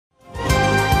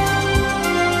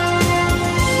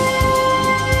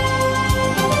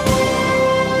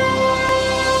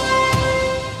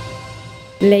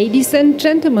Ladies and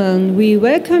gentlemen, we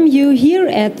welcome you here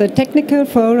at the Technical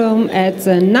Forum at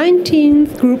the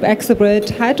 19th Group Exhibit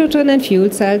Hydrogen and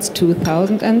Fuel Cells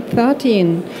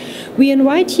 2013. We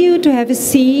invite you to have a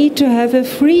seat, to have a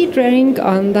free drink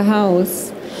on the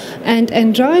house, and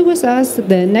enjoy with us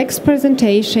the next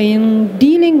presentation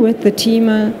dealing with the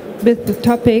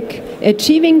topic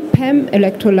Achieving PEM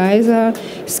Electrolyser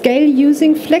Scale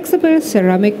Using Flexible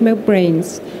Ceramic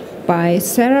Membranes by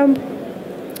Ceram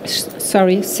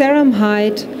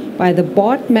Hyd by the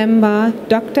board member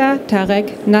Dr.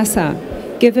 Tarek Nassar.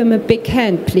 Give him a big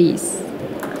hand, please.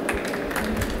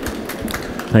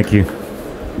 Thank you.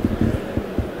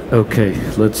 Okay,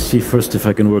 let's see first if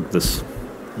I can work this.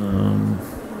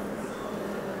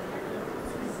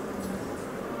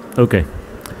 Okay,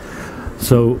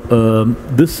 so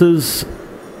this is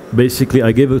basically,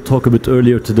 I gave a talk a bit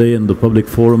earlier today in the public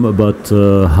forum about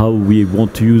how we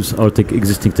want to use our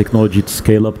existing technology to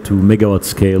scale up to megawatt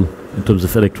scale in terms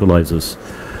of electrolyzers.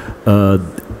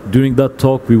 During that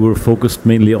talk, we were focused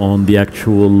mainly on the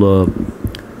actual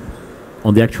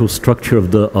structure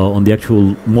of on the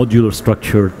actual modular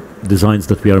structure designs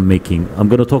that we are making. I'm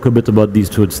going to talk a bit about these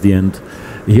towards the end.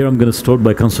 Here I'm going to start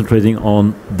by concentrating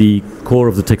on the core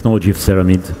of the technology of Ceram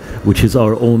Hyd, which is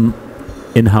our own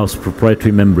in-house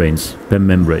proprietary membranes, PEM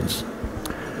membranes.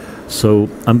 So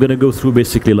I'm going to go through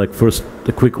basically like first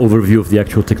a quick overview of the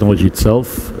actual technology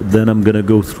itself. Then I'm going to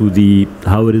go through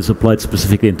how it is applied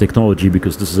specifically in technology,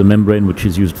 because this is a membrane which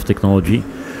is used for technology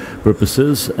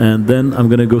purposes. And then I'm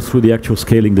going to go through the actual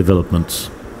scaling developments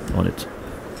on it.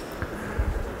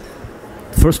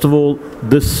 First of all,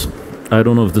 I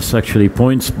don't know if this actually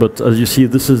points, but as you see,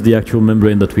 this is the actual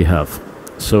membrane that we have.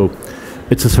 So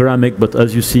it's a ceramic, but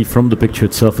as you see from the picture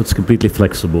itself, it's completely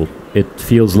flexible. It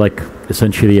feels like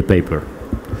essentially a paper.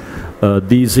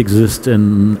 These exist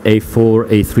in A4,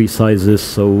 A3 sizes,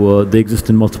 so they exist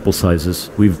in multiple sizes.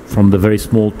 From the very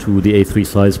small to the A3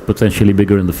 size, potentially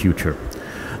bigger in the future.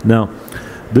 Now,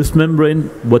 this membrane,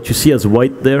 what you see as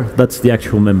white there, that's the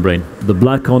actual membrane. The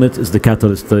black on it is the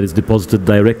catalyst that is deposited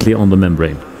directly on the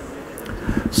membrane.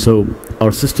 So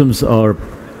our systems are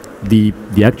the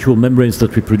actual membranes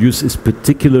that we produce is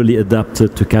particularly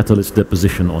adapted to catalyst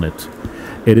deposition on it.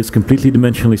 It is completely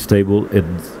dimensionally stable,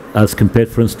 as compared,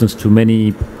 for instance, to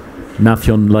many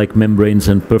Nafion-like membranes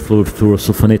and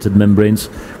perfluorosulfonated membranes,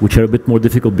 which are a bit more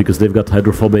difficult because they've got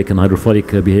hydrophobic and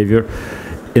hydrophilic behavior.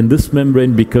 In this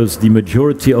membrane, because the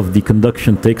majority of the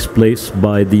conduction takes place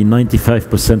by the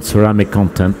 95% ceramic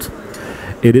content,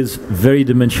 it is very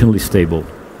dimensionally stable.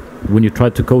 When you try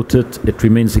to coat it, it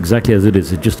remains exactly as it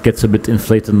is. It just gets a bit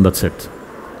inflated and that's it.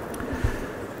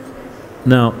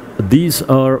 Now, these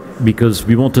are, because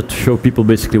we wanted to show people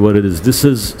basically what it is. This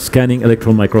is scanning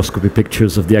electron microscopy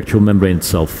pictures of the actual membrane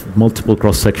itself, multiple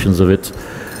cross-sections of it.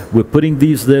 We're putting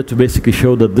these there to basically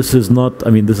show that this is not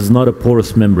a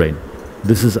porous membrane.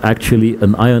 This is actually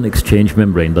an ion exchange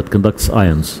membrane that conducts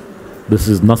ions.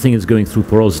 Nothing is going through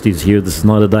porosities here. This is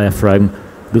not a diaphragm.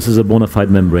 This is a bona fide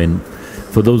membrane.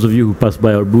 For those of you who pass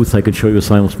by our booth, I can show you a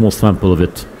small sample of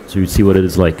it, so you see what it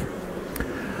is like.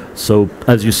 So,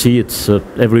 as you see, it's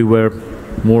everywhere,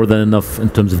 more than enough in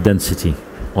terms of density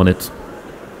on it.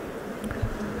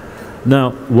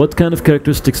 Now, what kind of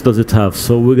characteristics does it have?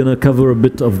 So we're going to cover a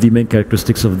bit of the main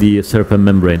characteristics of the CERAPEM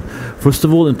membrane. First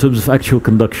of all, in terms of actual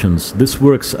conductions, this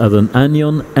works as an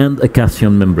anion and a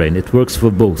cation membrane. It works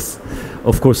for both.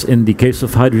 Of course, in the case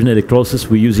of hydrogen electrolysis,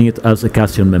 we're using it as a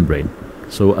cation membrane.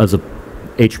 So as a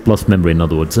H+ membrane, in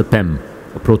other words, a PEM,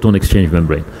 a proton exchange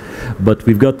membrane. But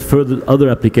we've got other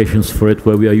applications for it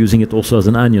where we are using it also as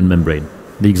an anion membrane.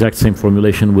 The exact same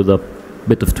formulation with a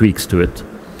bit of tweaks to it.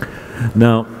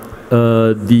 Now,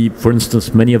 for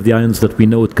instance, many of the ions that we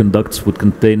know it conducts would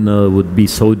be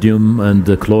sodium and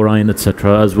chlorine,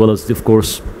 etc., as well as, of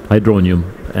course, hydronium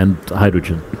and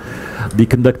hydrogen. The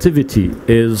conductivity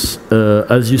is,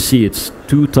 as you see, it's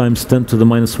 2 ×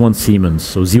 10⁻⁻1 Siemens,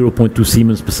 so 0.2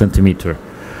 Siemens per centimeter.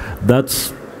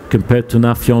 That's compared to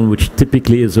Nafion, which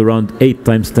typically is around 8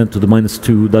 ×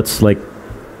 10⁻². That's like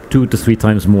 2 to 3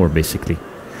 times more, basically.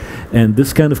 And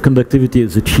this kind of conductivity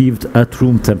is achieved at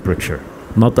room temperature,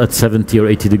 not at 70 or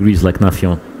 80 degrees like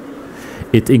Nafion.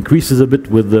 It increases a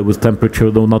bit with temperature,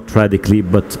 though not radically,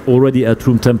 but already at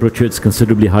room temperature, it's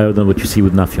considerably higher than what you see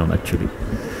with Nafion, actually.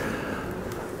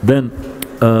 Then,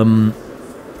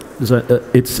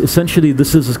 it's essentially,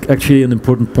 this is actually an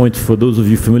important point for those of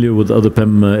you familiar with other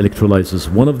PEM electrolyzers.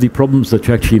 One of the problems that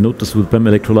you actually notice with PEM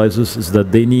electrolyzers is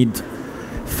that they need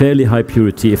fairly high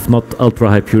purity, if not ultra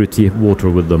high purity water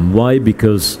with them. Why?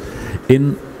 Because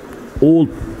in all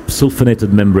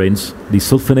sulfonated membranes. The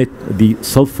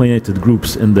sulfonated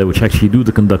groups in there, which actually do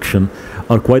the conduction,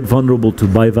 are quite vulnerable to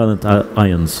bivalent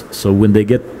ions. So when they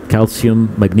get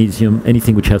calcium, magnesium,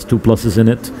 anything which has 2 pluses in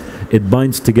it, it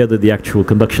binds together the actual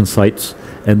conduction sites,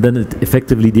 and then it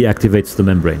effectively deactivates the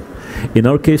membrane. In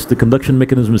our case, the conduction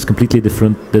mechanism is completely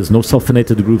different. There's no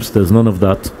sulfonated groups. There's none of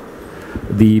that.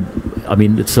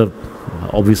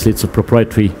 Obviously it's a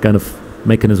proprietary kind of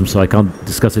mechanism, so I can't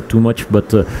discuss it too much,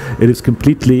 but it is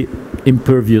completely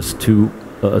impervious to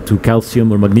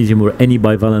calcium or magnesium or any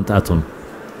bivalent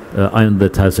ion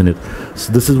that has in it.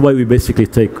 So this is why we basically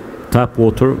take tap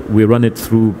water, we run it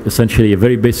through essentially a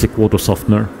very basic water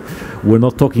softener. We're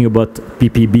not talking about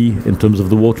ppb in terms of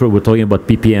the water, we're talking about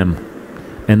ppm,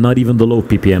 and not even the low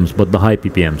ppms, but the high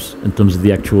ppms in terms of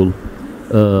the actual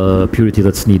purity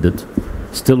that's needed.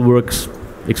 Still works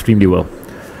extremely well.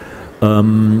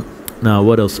 Now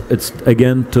what else? It's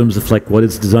again in terms of like what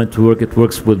it's designed to work, it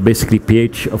works with basically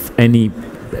pH of any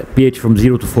pH from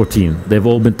 0 to 14. They've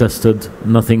all been tested,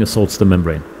 nothing assaults the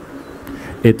membrane.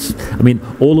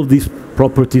 All of these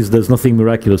properties, there's nothing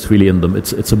miraculous really in them.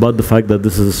 It's about the fact that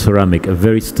this is a ceramic, a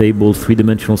very stable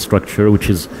three-dimensional structure which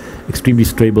is extremely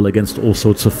stable against all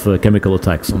sorts of chemical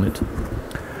attacks on it.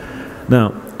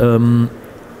 Now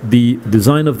the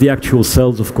design of the actual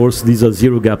cells, of course, these are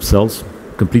zero gap cells,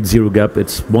 complete zero gap.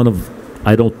 It's one of,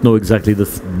 I don't know exactly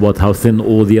how thin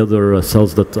all the other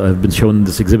cells that have been shown in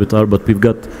this exhibit are, but we've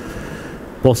got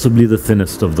possibly the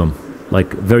thinnest of them,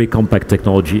 like very compact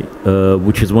technology,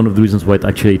 which is one of the reasons why it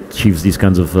actually achieves these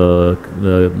kinds of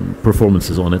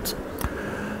performances on it.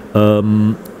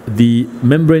 The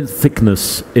membrane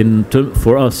thickness,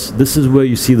 for us, this is where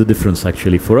you see the difference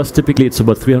actually. For us, typically it's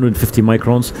about 350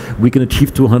 microns. We can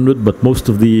achieve 200, but most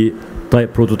of the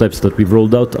prototypes that we've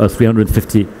rolled out are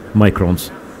 350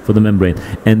 microns for the membrane.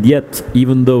 And yet,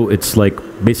 even though it's like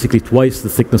basically twice the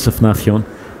thickness of Nafion,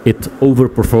 it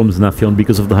overperforms Nafion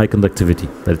because of the high conductivity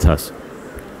that it has.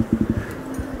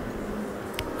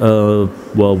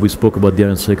 Well, we spoke about the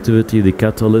ion selectivity, the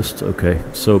catalyst. Okay,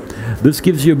 so this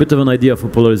gives you a bit of an idea for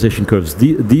polarization curves.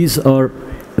 These are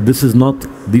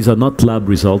not lab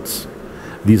results.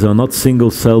 These are not single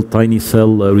cell, tiny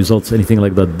cell results, anything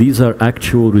like that. These are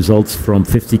actual results from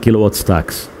 50 kilowatt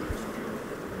stacks.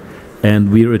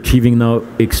 And we are achieving now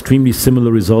extremely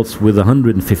similar results with a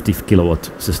 150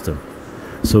 kilowatt system.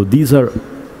 So these are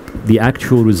the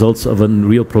actual results of a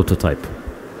real prototype.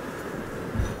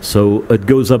 So it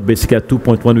goes up basically at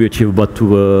 2.1, we achieve about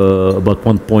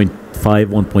 1.5,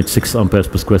 1.6 amperes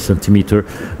per square centimeter.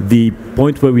 The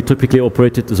point where we typically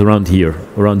operate it is around here,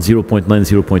 around 0.9,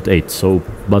 0.8, so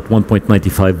about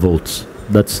 1.95 volts.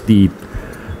 That's the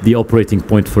operating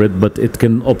point for it, but it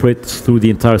can operate through the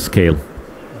entire scale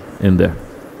in there.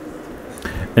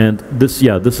 And this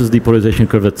is the polarization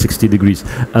curve at 60 degrees.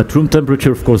 At room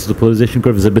temperature, of course, the polarization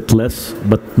curve is a bit less,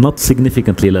 but not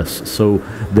significantly less. So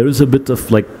there is a bit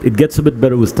of it gets a bit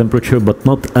better with temperature, but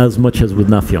not as much as with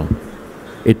Nafion.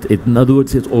 In other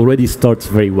words, it already starts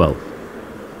very well.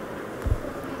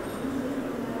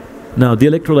 Now, the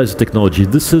electrolyzer technology,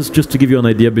 this is just to give you an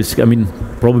idea, basically,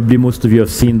 probably most of you have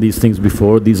seen these things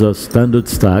before. These are standard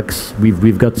stacks.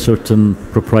 We've got certain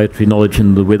proprietary knowledge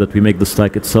in the way that we make the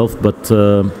stack itself, but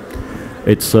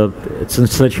it's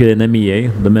essentially an MEA,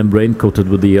 the membrane coated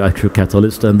with the actual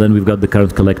catalyst, and then we've got the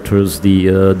current collectors,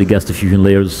 the gas diffusion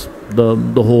layers, the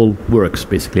whole works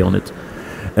basically on it.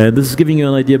 And this is giving you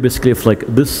an idea basically of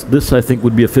this I think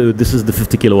would be this is the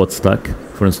 50 kilowatt stack,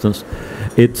 for instance.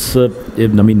 It's,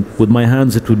 with my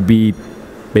hands it would be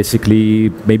basically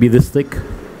maybe this thick.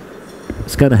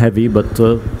 It's kind of heavy, but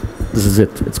this is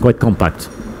it. It's quite compact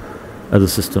as a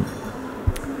system.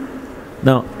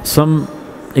 Now, some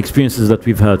experiences that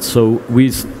we've had. So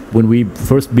when we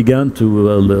first began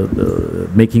to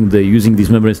using these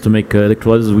membranes to make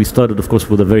electrolyzers, we started, of course,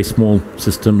 with a very small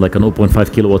system, like an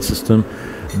 0.5 kilowatt system.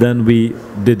 Then we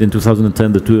did in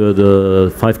 2010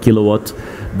 the 5 kilowatt.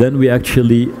 Then we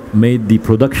actually made the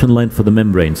production line for the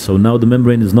membrane. So now the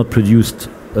membrane is not produced.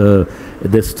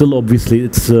 There's still obviously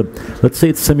let's say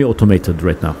it's semi-automated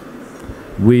right now.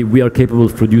 We are capable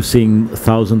of producing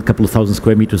couple of thousand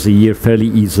square meters a year fairly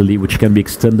easily, which can be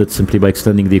extended simply by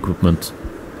extending the equipment.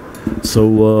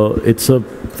 So it's a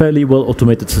fairly well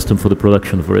automated system for the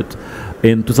production for it.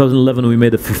 In 2011 we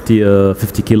made a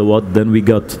 50 kilowatt, then we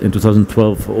got in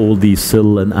 2012 all the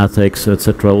SIL and ATEX,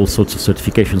 etc., all sorts of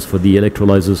certifications for the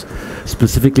electrolyzers,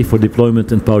 specifically for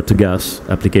deployment in power to gas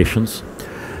applications.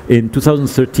 In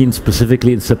 2013,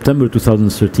 specifically in September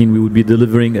 2013, we would be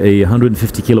delivering a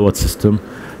 150 kilowatt system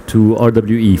to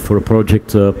RWE for a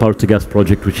project, power to gas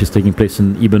project, which is taking place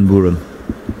in Ibn Buren.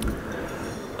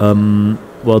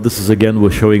 well, this is again,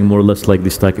 we're showing more or less like the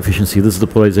stack efficiency. This is the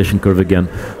polarization curve again.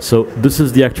 So this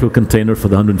is the actual container for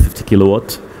the 150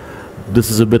 kilowatt. This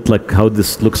is a bit like how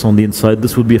this looks on the inside.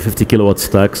 This would be a 50 kilowatt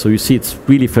stack. So you see it's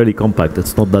really fairly compact.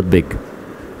 It's not that big.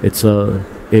 It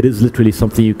is literally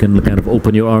something you can kind of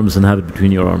open your arms and have it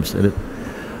between your arms. This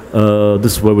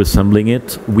is where we're assembling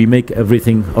it. We make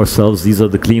everything ourselves. These are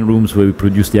the clean rooms where we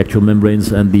produce the actual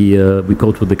membranes and we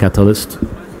coat with the catalyst.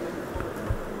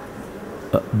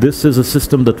 This is a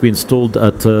system that we installed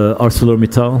at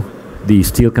ArcelorMittal, the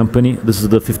steel company. This is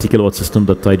the 50 kilowatt system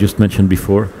that I just mentioned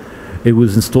before. It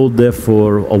was installed there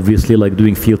for obviously like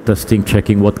doing field testing,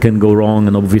 checking what can go wrong,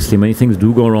 and obviously many things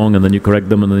do go wrong, and then you correct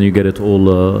them and then you get it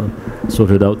all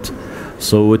sorted out.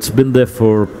 So it's been there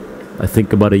for, I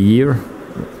think, about a year,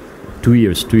 2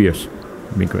 years,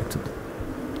 being corrected.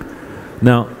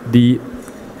 Now,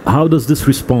 how does this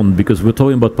respond? Because we're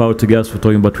talking about power to gas, we're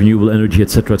talking about renewable energy,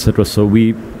 etc., etc. So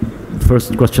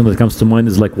first question that comes to mind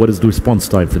is like, what is the response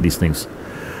time for these things?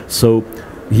 So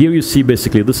here you see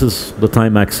basically, this is the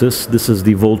time axis, this is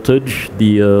the voltage,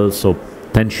 so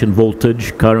tension,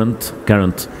 voltage, current,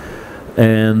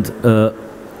 and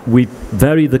we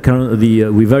vary the current,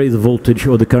 we vary the voltage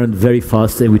or the current very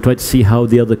fast, and we try to see how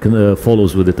the other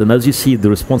follows with it. And as you see,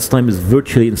 the response time is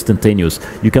virtually instantaneous.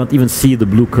 You can't even see the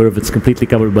blue curve; it's completely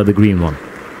covered by the green one.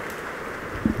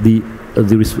 The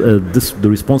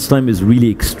response time is really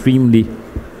extremely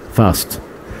fast,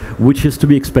 which is to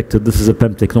be expected. This is a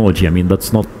PEM technology. I mean,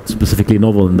 that's not specifically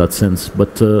novel in that sense,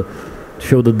 but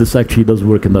show that this actually does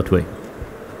work in that way.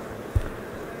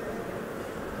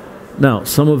 Now,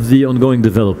 some of the ongoing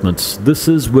developments. This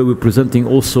is where we're presenting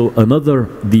also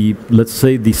let's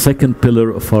say, the second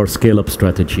pillar of our scale-up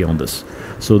strategy on this.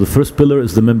 So the first pillar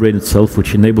is the membrane itself,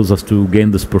 which enables us to gain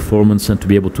this performance and to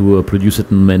be able to produce it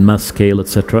in mass scale,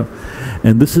 etc.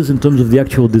 And this is in terms of the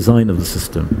actual design of the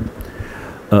system.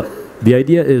 The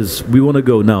idea is we want to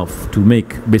go now to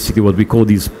make basically what we call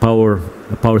these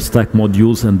PowerStack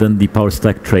modules and then the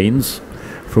PowerStack trains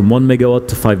from 1 megawatt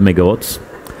to 5 megawatts.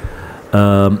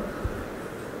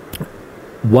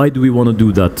 Why do we want to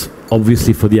do that?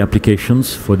 Obviously for the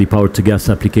applications, for the power to gas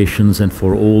applications and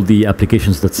for all the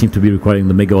applications that seem to be requiring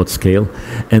the megawatt scale,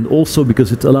 and also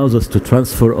because it allows us to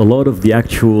transfer a lot of the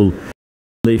actual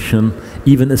installation,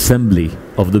 even assembly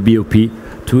of the BOP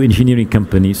to engineering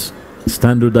companies,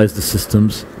 standardize the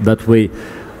systems. That way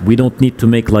we don't need to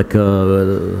make like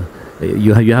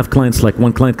you have clients, like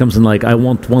one client comes in like, I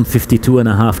want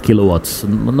 152.5 kilowatts.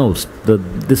 No,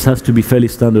 this has to be fairly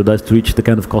standardized to reach the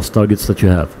kind of cost targets that you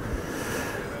have.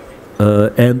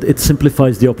 And it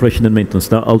simplifies the operation and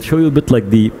maintenance. Now, I'll show you a bit like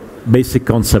the basic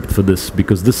concept for this,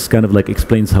 because this kind of like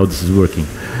explains how this is working.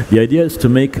 The idea is to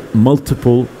make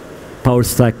multiple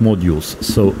PowerStack modules.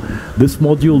 So this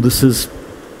module,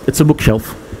 it's a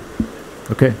bookshelf,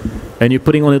 okay? And you're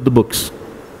putting on it the books.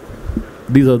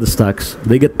 These are the stacks.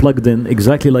 They get plugged in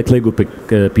exactly like Lego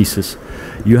pieces.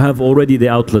 You have already the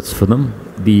outlets for them,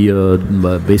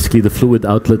 basically the fluid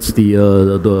outlets, and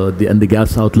the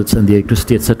gas outlets, and the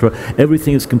electricity, etc.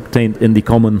 Everything is contained in the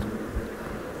common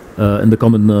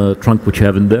trunk which you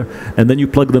have in there, and then you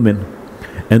plug them in.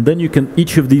 And then you can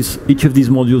each of these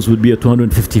modules would be a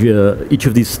 250. Each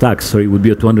of these stacks, sorry, would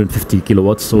be a 250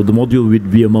 kilowatts. So the module would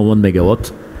be a 1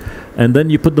 megawatt, and then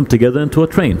you put them together into a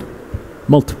train.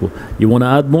 Multiple. You want to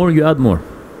add more, you add more.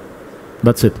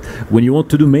 That's it. When you want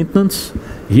to do maintenance,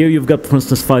 here you've got, for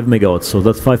instance, 5 megawatts. So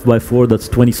that's 5 by 4, that's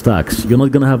 20 stacks. You're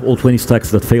not going to have all 20 stacks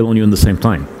that fail on you in the same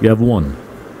time. You have one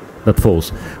that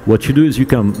falls. What you do is you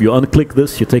unclick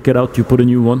this, you take it out, you put a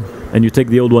new one, and you take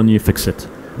the old one and you fix it.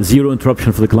 Zero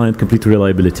interruption for the client, complete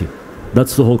reliability.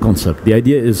 That's the whole concept. The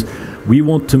idea is we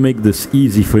want to make this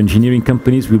easy for engineering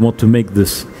companies. We want to make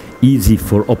this easy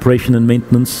for operation and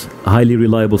maintenance, highly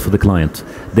reliable for the client.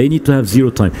 They need to have zero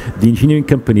time. The engineering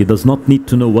company does not need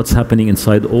to know what's happening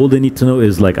inside. All they need to know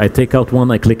is like, I take out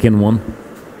one, I click in one,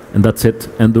 and that's it.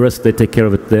 And the rest, they take care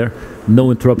of it there.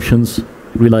 No interruptions,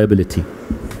 reliability.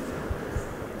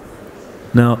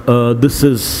 Now, this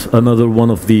is another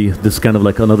one of this kind of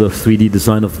like another 3D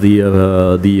design of the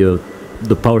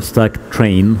PowerStack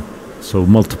train, so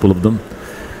multiple of them.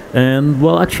 And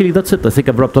well, actually, that's it. I think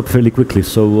I've wrapped up fairly quickly.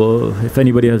 So if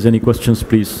anybody has any questions,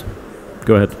 please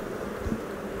go ahead.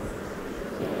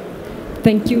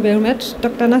 Thank you very much,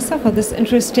 Dr. Nassar, for this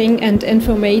interesting and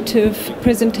informative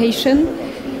presentation.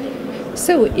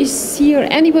 So is here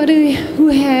anybody who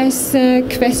has a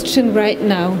question right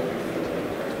now?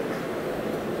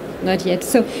 Not yet.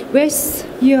 So where's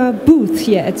your booth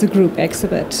here at the group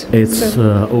exhibit? It's,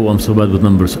 oh, I'm so bad with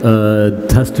numbers.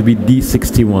 It has to be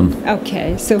D61.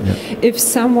 Okay, so if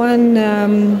someone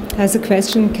has a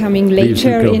question coming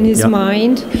later in his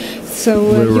mind, so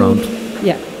we're around.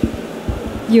 Yeah,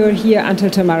 you're here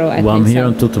until tomorrow, I think. I'm here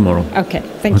until tomorrow. Okay,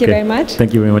 thank you very much.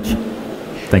 Thank you very much.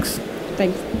 Thanks.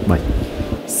 Thanks. Bye.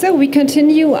 So we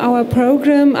continue our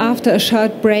program after a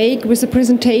short break with a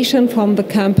presentation from the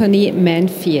company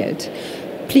Manfield.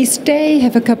 Please stay,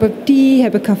 have a cup of tea,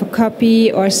 have a cup of coffee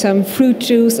or some fruit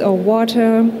juice or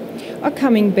water, or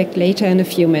coming back later in a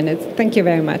few minutes. Thank you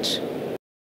very much.